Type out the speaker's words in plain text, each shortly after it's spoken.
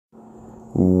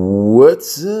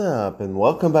What's up, and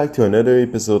welcome back to another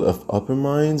episode of Upper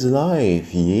Minds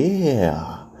Live.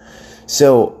 Yeah.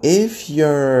 So, if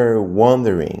you're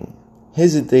wondering,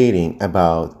 hesitating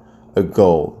about a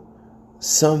goal,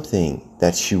 something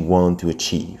that you want to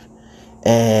achieve,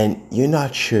 and you're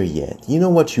not sure yet, you know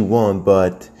what you want,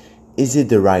 but is it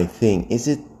the right thing? Is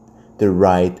it the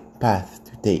right path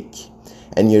to take?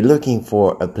 And you're looking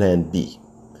for a plan B.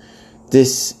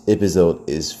 This episode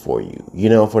is for you.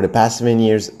 For the past 7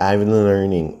 years, I've been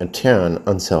learning a ton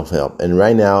on self-help. And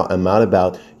right now, I'm all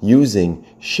about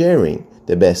sharing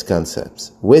the best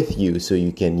concepts with you so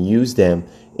you can use them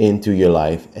into your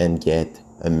life and get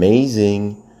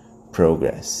amazing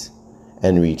progress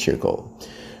and reach your goal.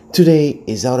 Today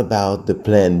is all about the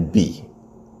plan B.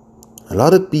 A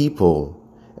lot of people,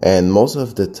 and most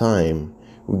of the time,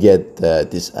 we get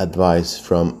this advice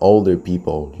from older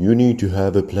people. You need to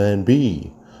have a plan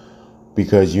B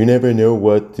because you never know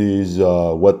what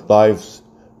life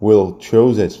will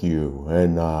throw at you.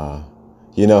 And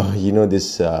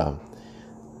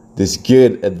this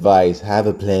good advice. Have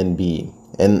a plan B,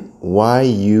 and why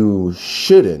you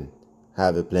shouldn't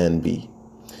have a plan B.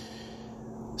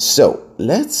 So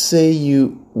let's say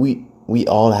we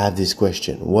all have this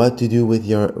question: what to do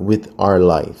with our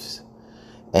lives?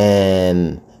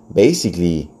 And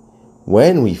basically,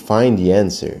 when we find the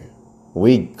answer,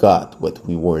 we got what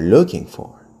we were looking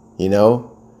for.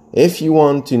 If you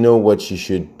want to know what you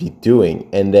should be doing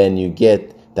and then you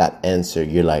get that answer,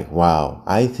 you're like, wow,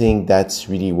 I think that's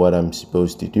really what I'm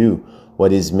supposed to do.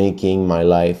 What is making my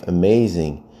life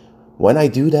amazing? When I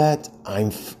do that, I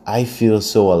feel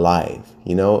so alive.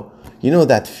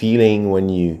 That feeling when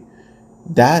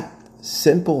that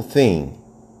simple thing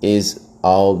is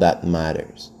all that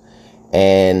matters.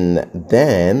 And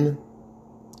then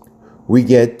we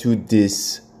get to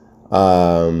this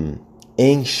anxious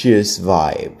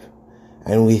vibe,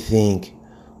 and we think,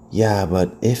 yeah,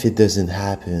 but if it doesn't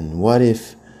happen, what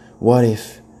if,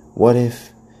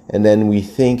 and then we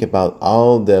think about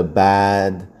all the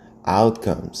bad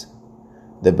outcomes,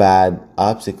 the bad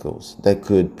obstacles that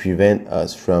could prevent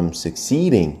us from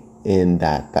succeeding in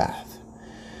that path.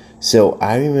 So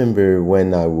I remember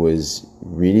when I was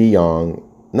really young,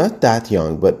 not that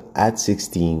young, but at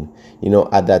 16,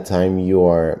 at that time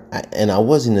and I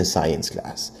was in a science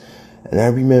class. And I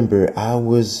remember I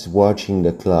was watching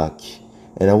the clock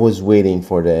and I was waiting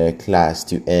for the class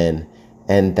to end.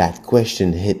 And that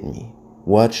question hit me.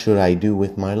 What should I do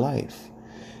with my life?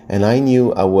 And I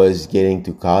knew I was getting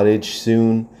to college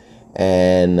soon.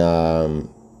 And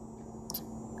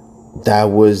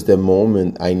that was the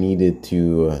moment I needed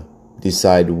to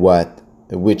decide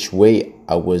which way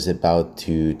I was about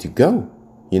to go.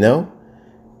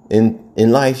 In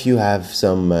life you have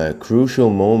some crucial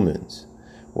moments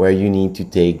where you need to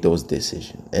take those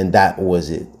decisions, and that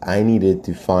was it. I needed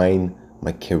to find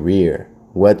my career,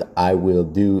 what I will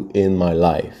do in my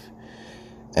life.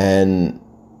 And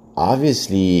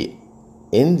obviously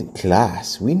in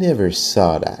class we never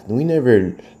saw that. We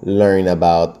never learned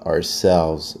about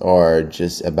ourselves or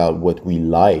just about what we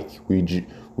like.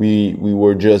 We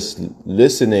were just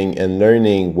listening and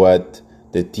learning what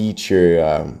the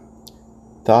teacher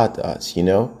taught us,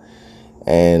 and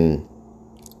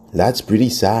that's pretty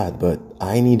sad. But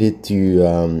I needed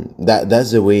to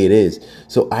that's the way it is.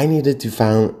 So I needed to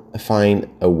find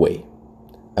a way,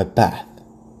 a path.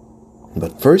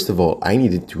 But first of all, I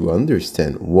needed to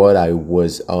understand what I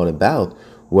was all about,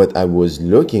 what I was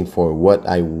looking for, what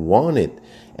I wanted,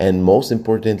 and most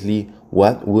importantly,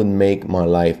 what would make my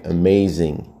life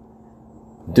amazing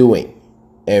doing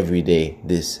every day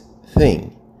this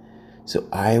thing. So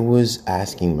I was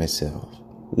asking myself,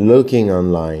 looking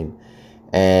online,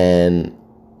 and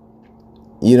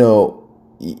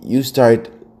you start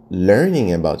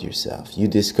learning about yourself. You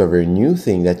discover new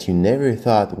things that you never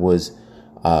thought was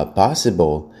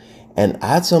possible, and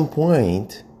at some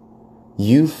point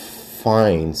you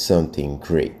find something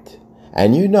great,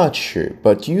 and you're not sure,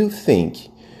 but you think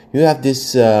you have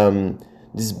this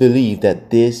belief that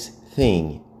this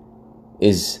thing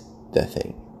is the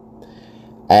thing.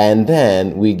 And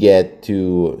then we get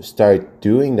to start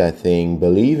doing that thing,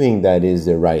 believing that is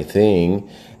the right thing,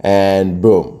 and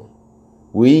boom,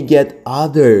 we get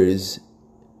others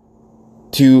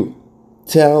to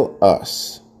tell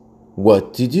us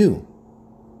what to do.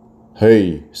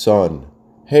 Hey, son,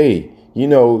 hey,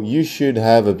 you should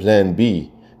have a plan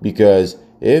B, because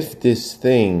if this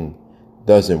thing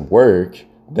doesn't work,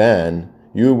 then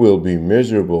you will be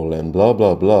miserable and blah,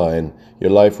 blah, blah, and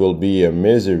your life will be a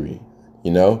misery,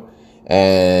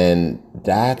 and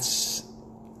that's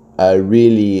a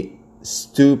really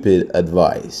stupid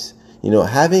advice.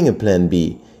 Having a plan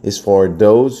B is for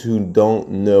those who don't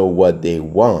know what they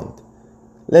want.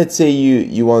 Let's say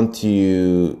you want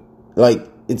to, like,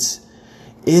 it's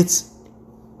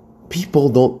people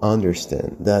don't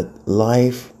understand that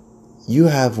life, you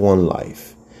have one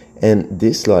life, and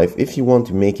this life, if you want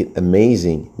to make it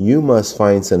amazing, you must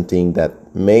find something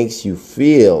that makes you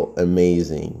feel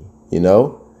amazing,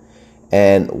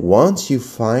 and once you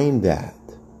find that,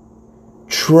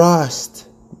 trust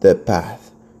the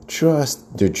path,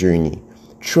 trust the journey,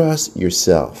 trust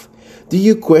yourself. Do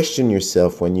you question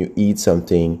yourself when you eat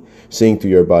something, saying to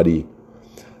your body,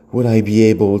 would I be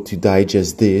able to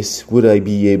digest this? Would I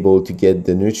be able to get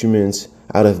the nutrients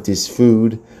out of this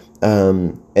food?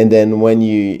 And then when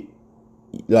you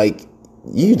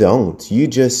don't. You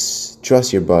just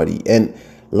trust your body. And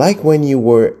like when you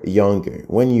were younger,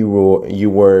 when you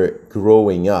were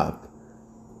growing up,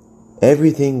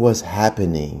 everything was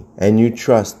happening, and you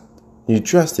trusted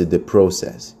the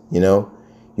process.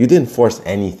 You didn't force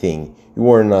anything. You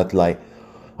were not like,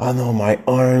 oh no, my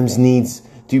arm needs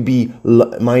to be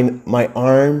longer.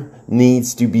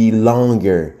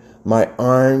 My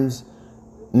arms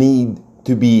need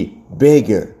to be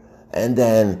bigger. And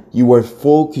then you were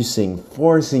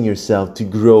forcing yourself to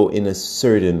grow in a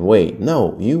certain way.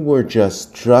 No, you were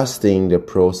just trusting the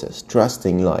process,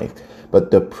 trusting life.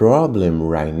 But the problem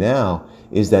right now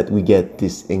is that we get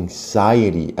this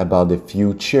anxiety about the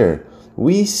future.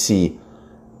 We see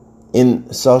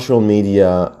in social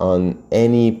media, on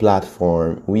any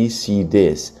platform, we see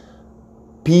this.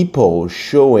 People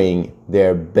showing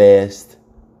their best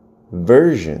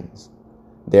versions,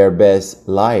 their best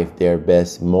life, their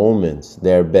best moments,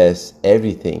 their best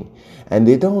everything. And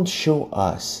they don't show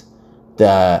us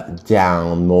the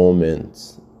down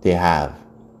moments they have.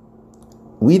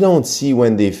 We don't see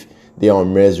when they are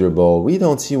miserable. We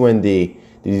don't see when they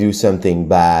do something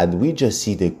bad. We just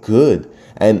see the good.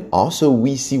 And also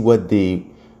we see what they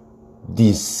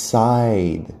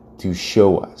decide to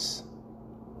show us.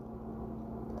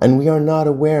 And we are not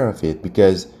aware of it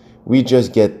because we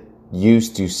just get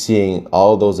used to seeing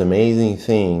all those amazing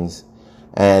things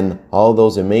and all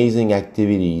those amazing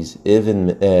activities,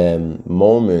 even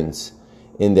moments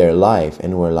in their life.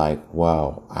 And we're like,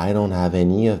 wow, I don't have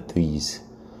any of these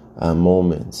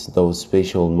moments, those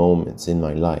special moments in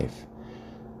my life.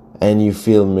 And you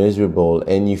feel miserable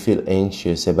and you feel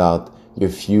anxious about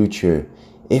your future.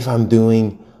 If I'm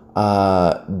doing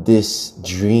this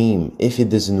dream, if it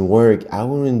doesn't work, I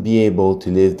wouldn't be able to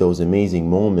live those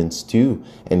amazing moments too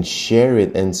and share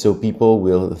it. And so people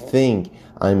will think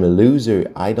I'm a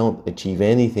loser, I don't achieve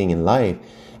anything in life.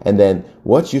 And then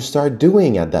what you start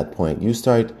doing at that point, you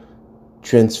start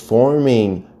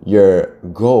transforming your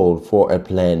goal for a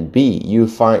plan B.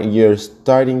 You're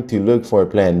starting to look for a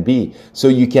plan B so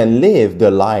you can live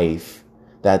the life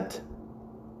that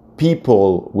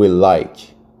people will like.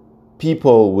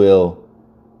 People will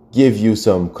give you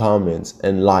some comments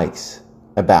and likes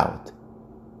about.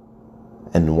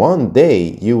 And one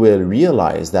day you will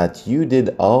realize that you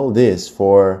did all this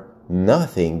for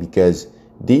nothing, because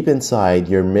deep inside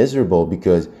you're miserable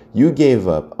because you gave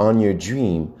up on your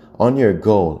dream, on your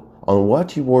goal, on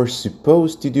what you were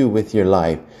supposed to do with your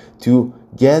life to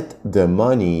get the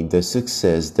money, the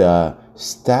success, the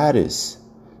status,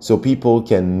 so people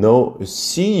can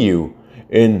see you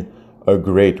in a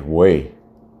great way.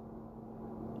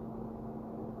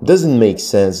 Doesn't make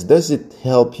sense. Does it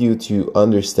help you to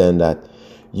understand that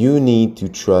you need to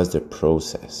trust the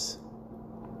process?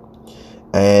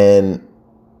 And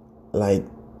like,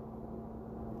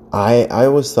 I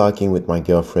was talking with my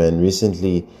girlfriend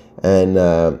recently,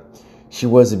 and she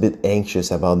was a bit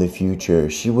anxious about the future.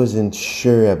 She wasn't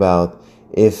sure about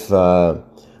if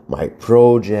my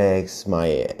projects,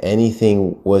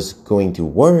 anything was going to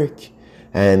work.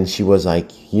 And she was like,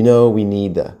 we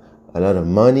need a lot of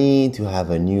money to have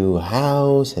a new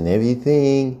house and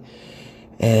everything.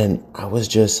 And I was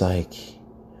just like,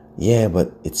 yeah,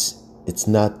 but it's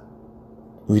not,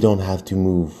 we don't have to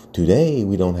move today.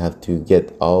 We don't have to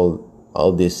get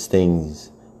all these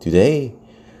things today.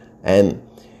 And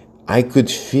I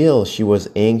could feel she was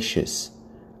anxious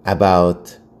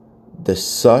about the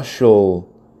social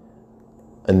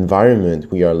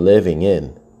environment we are living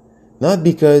in. Not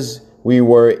because we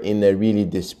were in a really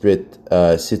desperate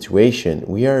situation.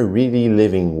 We are really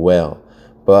living well.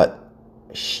 But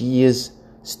she is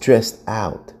stressed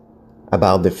out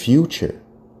about the future,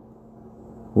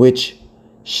 which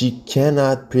she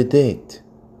cannot predict.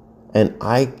 And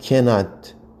I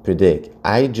cannot predict.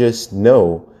 I just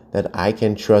know that I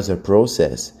can trust the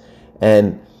process.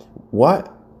 And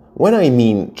when I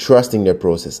mean trusting the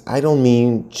process, I don't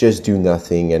mean just do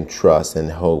nothing and trust and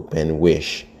hope and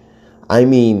wish. I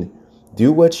mean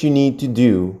do what you need to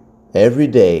do every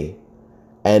day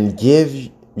and give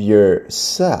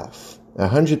yourself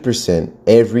 100%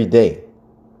 every day.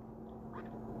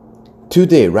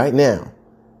 Today, right now.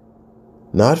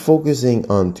 Not focusing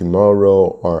on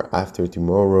tomorrow or after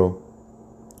tomorrow.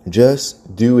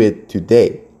 Just do it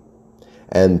today.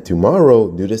 And tomorrow,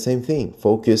 do the same thing.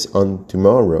 Focus on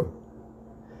tomorrow.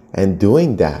 And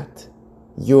doing that,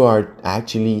 you are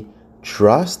actually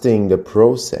trusting the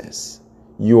process.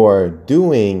 You are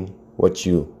doing what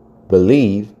you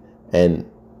believe, and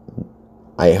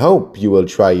I hope you will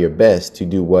try your best to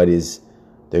do what is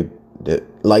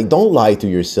don't lie to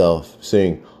yourself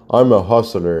saying, I'm a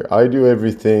hustler, I do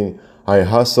everything, I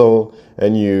hustle,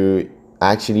 and you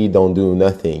actually don't do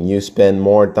nothing. You spend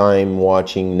more time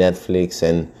watching Netflix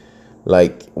and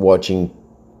watching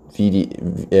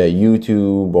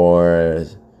YouTube or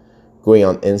going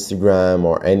on Instagram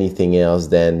or anything else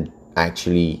than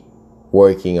actually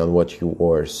working on what you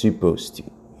are supposed to.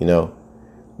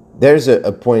 There's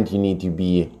a point you need to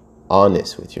be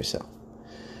honest with yourself.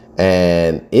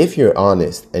 And if you're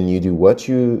honest and you do what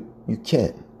you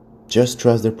can, just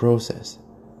trust the process.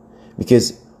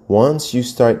 Because once you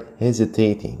start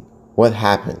hesitating, what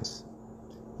happens?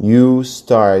 You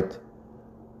start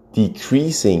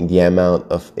decreasing the amount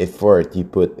of effort you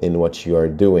put in what you are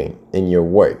doing in your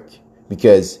work.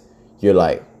 Because you're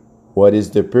like, what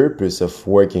is the purpose of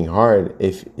working hard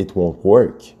if it won't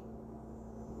work?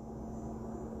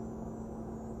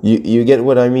 You get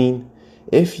what I mean?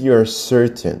 If you're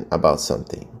certain about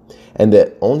something, and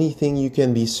the only thing you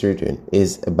can be certain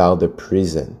is about the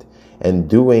present and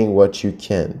doing what you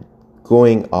can,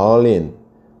 going all in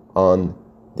on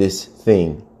this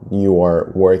thing you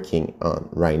are working on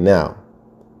right now.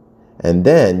 And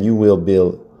then you will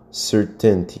build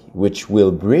certainty, which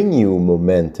will bring you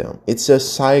momentum. It's a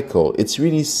cycle. It's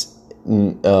really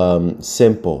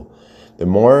simple. The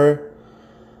more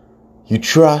you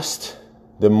trust,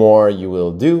 the more you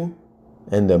will do,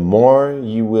 and the more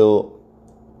you will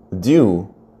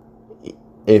do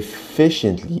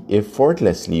efficiently,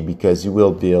 effortlessly, because you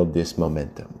will build this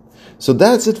momentum. So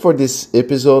that's it for this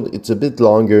episode. It's a bit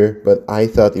longer, but I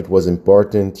thought it was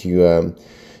important to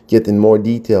get in more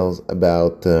details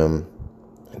about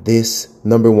this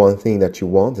number one thing that you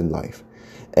want in life.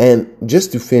 And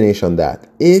just to finish on that,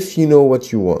 if you know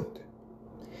what you want,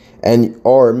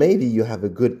 or maybe you have a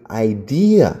good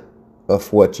idea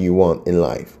of what you want in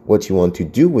life, what you want to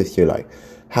do with your life,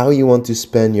 how you want to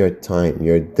spend your time,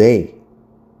 your day,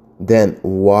 then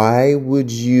why would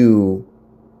you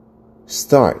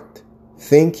start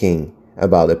thinking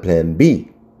about a plan B?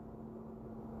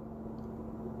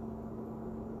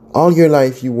 All your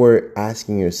life you were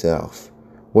asking yourself,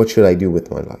 what should I do with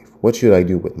my life? What should I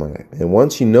do with my life? And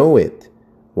once you know it,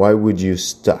 why would you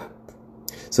stop?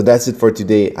 So that's it for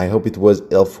today. I hope it was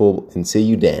helpful, and see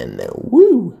you then.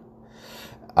 Woo!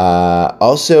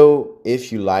 Also,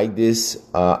 if you like this,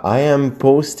 I am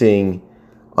posting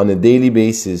on a daily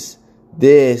basis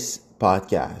this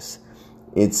podcast.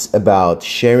 It's about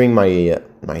sharing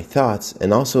my thoughts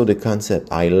and also the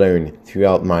concept I learned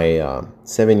throughout my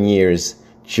 7 years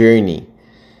journey.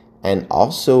 And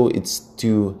also it's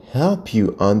to help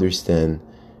you understand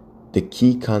the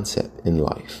key concept in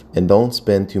life, and don't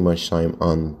spend too much time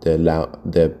on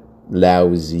the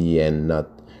lousy and not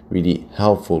really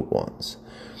helpful ones.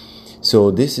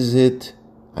 So this is it.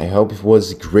 I hope it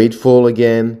was grateful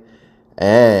again,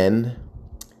 and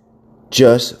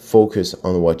just focus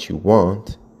on what you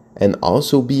want, and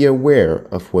also be aware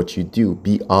of what you do.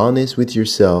 Be honest with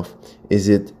yourself. Is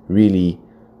it really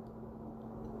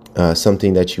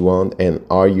something that you want, and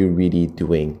are you really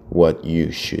doing what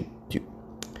you should do?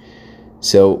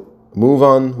 So move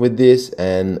on with this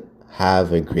and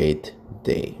have a great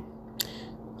day.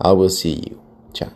 I will see you.